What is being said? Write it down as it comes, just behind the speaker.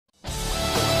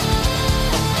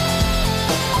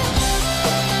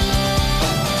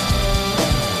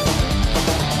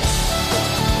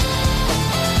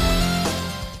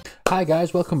Hi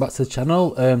guys, welcome back to the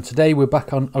channel. Today we're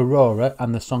back on Aurora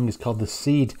and the song is called The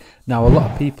Seed. Now a lot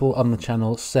of people on the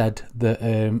channel said that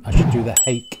I should do the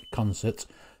HAIK concert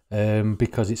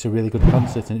because it's a really good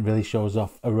concert and it really shows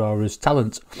off Aurora's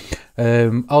talent.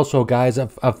 Also guys,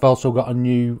 I've also got a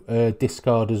new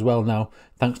Discord as well now,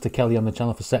 thanks to Kelly on the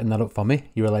channel for setting that up for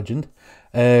me. You're a legend.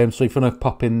 So if you want to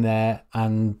pop in there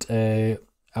and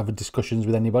have discussions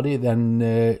with anybody,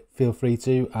 then feel free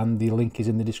to, and the link is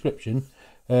in the description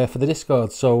for the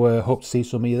Discord, so hope to see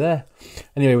some of you there.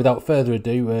 Anyway, without further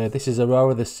ado, this is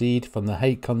Aurora The Seed from the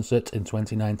HAIK concert in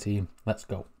 2019. Let's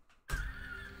go.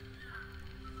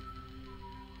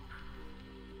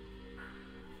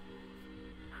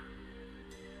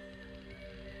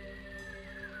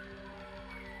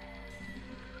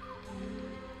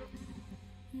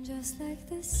 Just like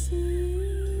the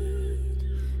seed,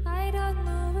 I don't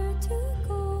know where to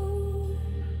go.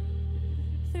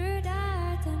 Through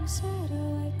dark and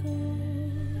shadow I go.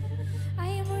 I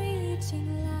am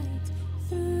reaching light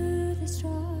through the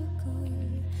struggle.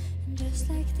 And just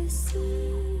like the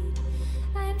seed,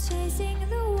 I'm chasing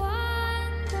the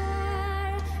wonder.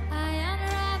 I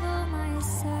unravel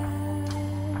myself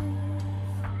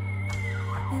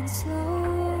in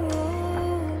slow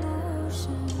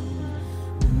motion.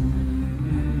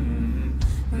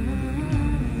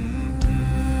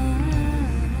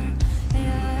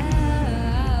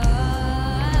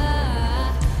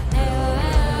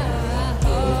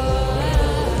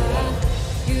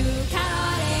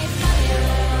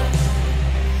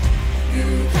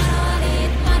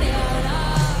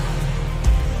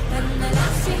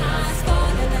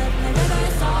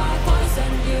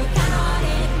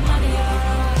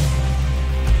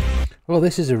 Well,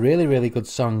 this is a really good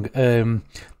song. The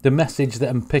message that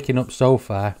I'm picking up so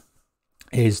far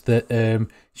is that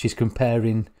she's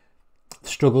comparing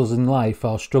struggles in life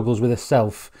or struggles with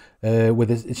herself.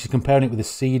 She's comparing it with a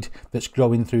seed that's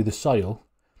growing through the soil,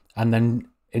 and then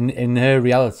in her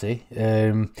reality,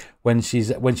 when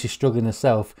she's struggling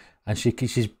herself and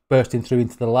she's bursting through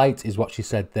into the light, is what she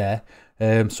said there.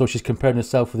 So she's comparing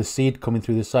herself with a seed coming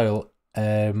through the soil.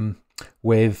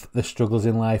 With the struggles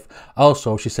in life.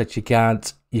 Also, she said you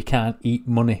can't eat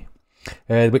money,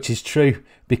 which is true,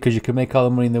 because you can make all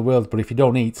the money in the world, but if you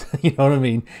don't eat, you know what I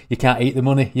mean, you can't eat the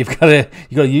money. You've got to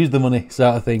use the money,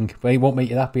 sort of thing. But it won't make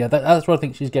you happy. That's what I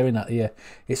think she's getting at here.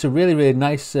 It's a really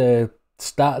nice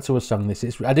start to a song.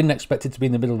 I didn't expect it to be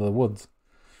in the middle of the woods.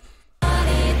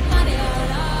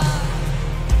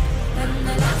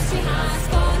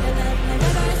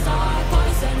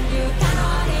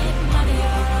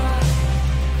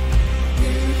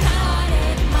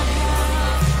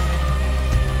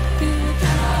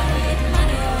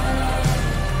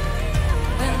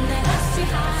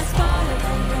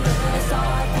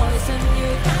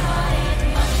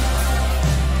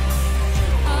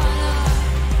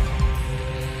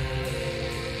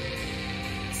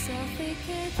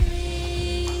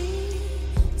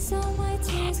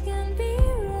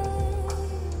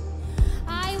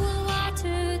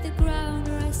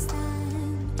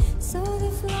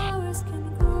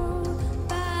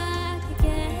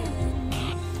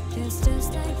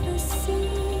 Just like the sea,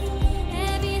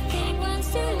 everything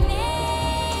wants to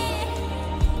live.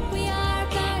 We are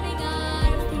burning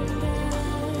our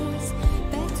fingers,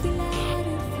 but we let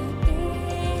it forget.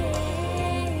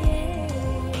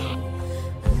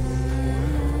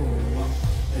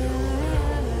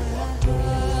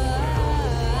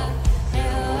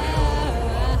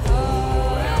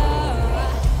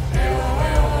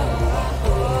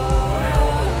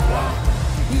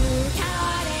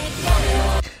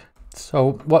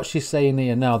 So what she's saying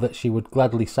here now, that she would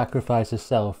gladly sacrifice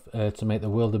herself to make the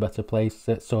world a better place,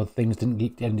 so things didn't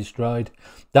get destroyed.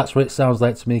 That's what it sounds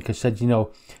like to me, because she said, you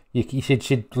know,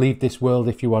 she'd leave this world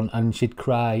if you want, and she'd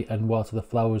cry and water the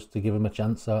flowers to give them a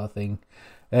chance, sort of thing.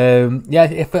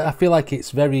 Yeah, I feel like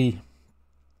it's very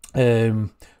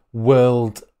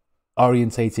world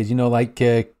orientated, you know, like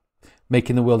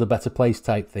making the world a better place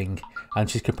type thing. And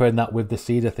she's comparing that with The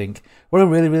Seed, I think. What a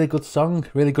really good song,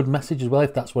 really good message as well,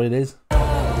 if that's what it is.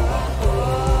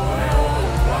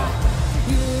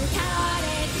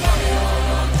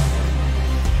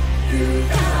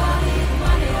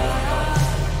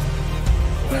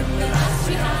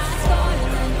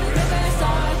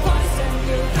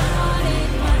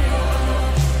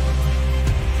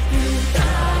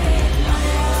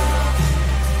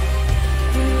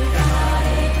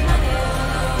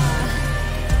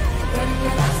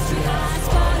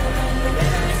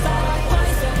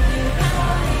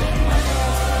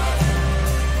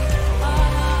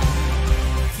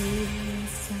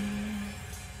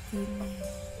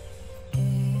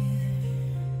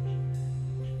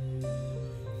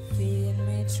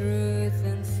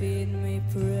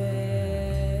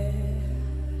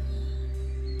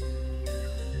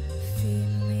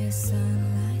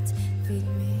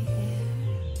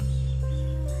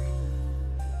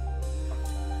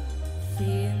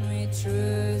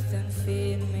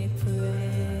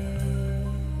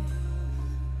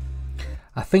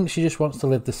 I think she just wants to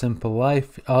live the simple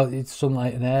life. Oh, it's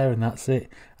sunlight and air, and that's it.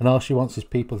 And all she wants is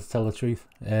people to tell the truth,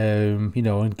 you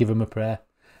know, and give them a prayer.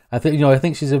 I think, you know, I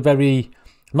think she's a very.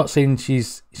 I'm not saying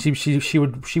she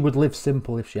would live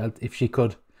simple if she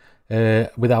could,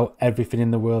 without everything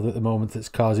in the world at the moment that's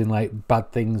causing like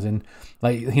bad things and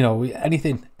like, you know,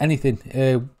 anything.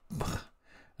 A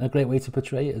great way to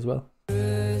portray it as well.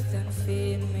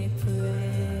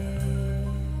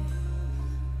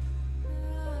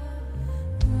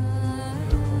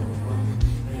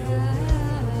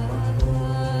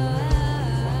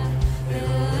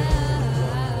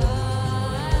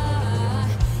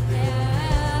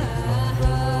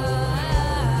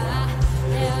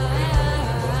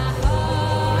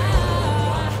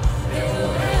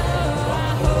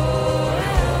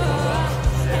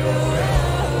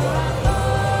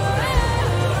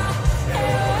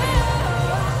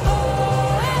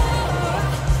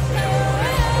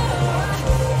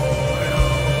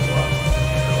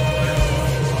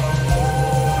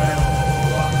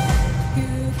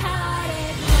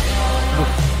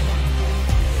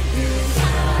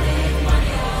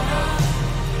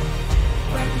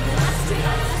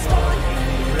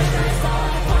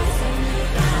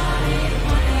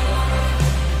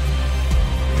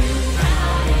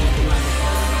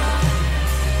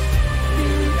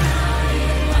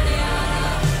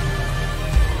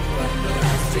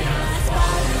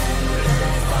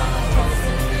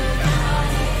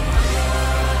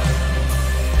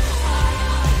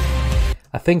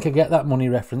 I think I get that money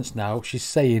reference now. She's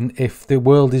saying if the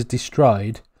world is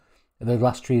destroyed, the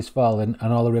last tree is fallen,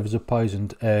 and all the rivers are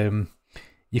poisoned,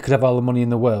 you could have all the money in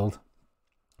the world,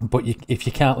 but if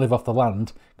you can't live off the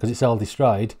land because it's all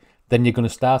destroyed, then you're going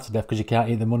to starve to death because you can't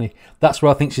eat the money. That's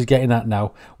what I think she's getting at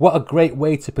now. What a great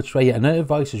way to portray it. And her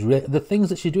voice is really, the things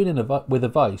that she's doing with her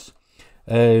voice,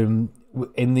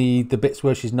 in the bits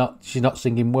where she's not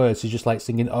singing words, she's just like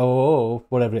singing oh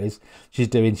whatever it is she's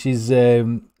doing. She's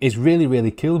is really,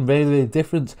 really cool and really, really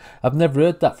different. I've never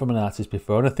heard that from an artist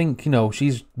before, and I think, you know,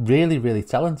 she's really, really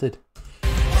talented.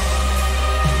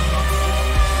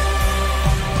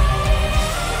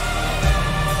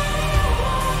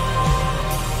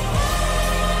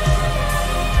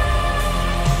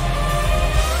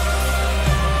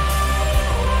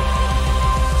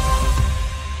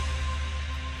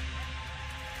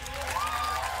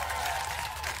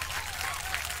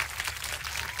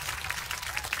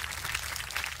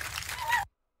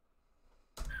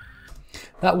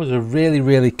 That was a really,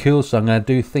 really cool song. I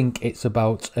do think it's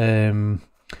about, you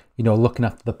know, looking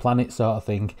after the planet sort of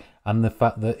thing, and the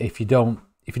fact that if you don't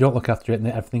look after it and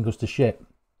everything goes to shit,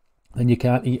 then you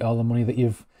can't eat all the money that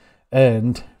you've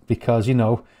earned, because, you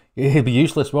know, it'll be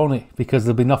useless, won't it? Because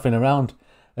there'll be nothing around.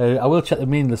 I will check the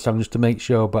meaning of the song just to make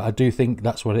sure, but I do think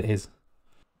that's what it is.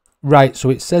 Right,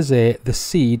 so it says here, the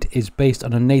seed is based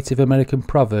on a Native American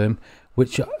proverb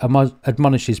which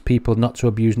admonishes people not to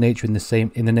abuse nature in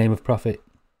the name of profit.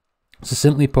 So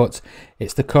simply put,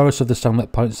 it's the chorus of the song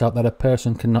that points out that a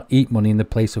person cannot eat money in the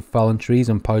place of fallen trees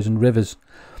and poisoned rivers.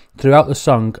 Throughout the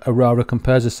song, Aurora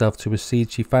compares herself to a seed.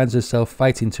 She finds herself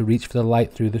fighting to reach for the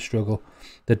light through the struggle,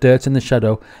 the dirt and the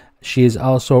shadow. She is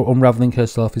also unravelling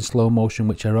herself in slow motion,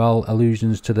 which are all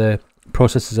allusions to the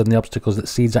processes and the obstacles that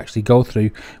seeds actually go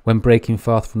through when breaking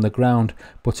forth from the ground.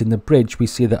 But in the bridge, we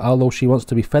see that although she wants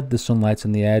to be fed the sunlight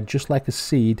and the air, just like a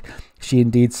seed, she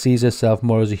indeed sees herself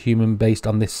more as a human based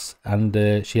on this,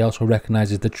 and she also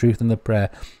recognises the truth and the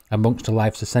prayer amongst her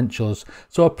life's essentials.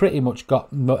 So I pretty much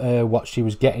got what she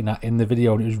was getting at in the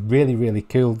video, and it was really, really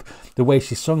cool. The way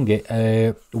she sung it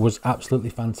was absolutely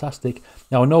fantastic.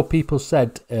 Now, I know people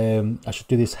said I should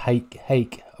do this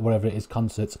HAIK, whatever it is,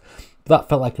 concert. That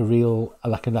felt like a real,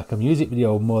 like a music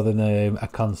video more than a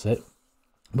concert.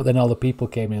 But then all the people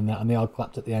came in and they all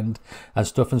clapped at the end and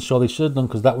stuff, and so they should have done,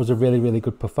 because that was a really, really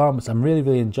good performance. I'm really,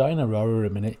 really enjoying Aurora a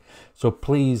minute. So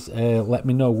please let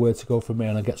me know where to go from here,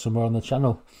 and I'll get some more on the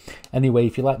channel. Anyway,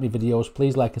 if you like my videos,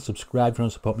 please like and subscribe. If you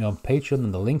want to support me on Patreon,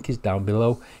 then the link is down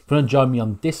below. If you want to join me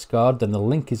on Discord, then the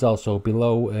link is also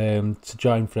below to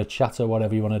join for a chat or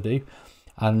whatever you want to do.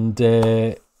 And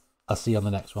I'll see you on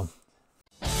the next one.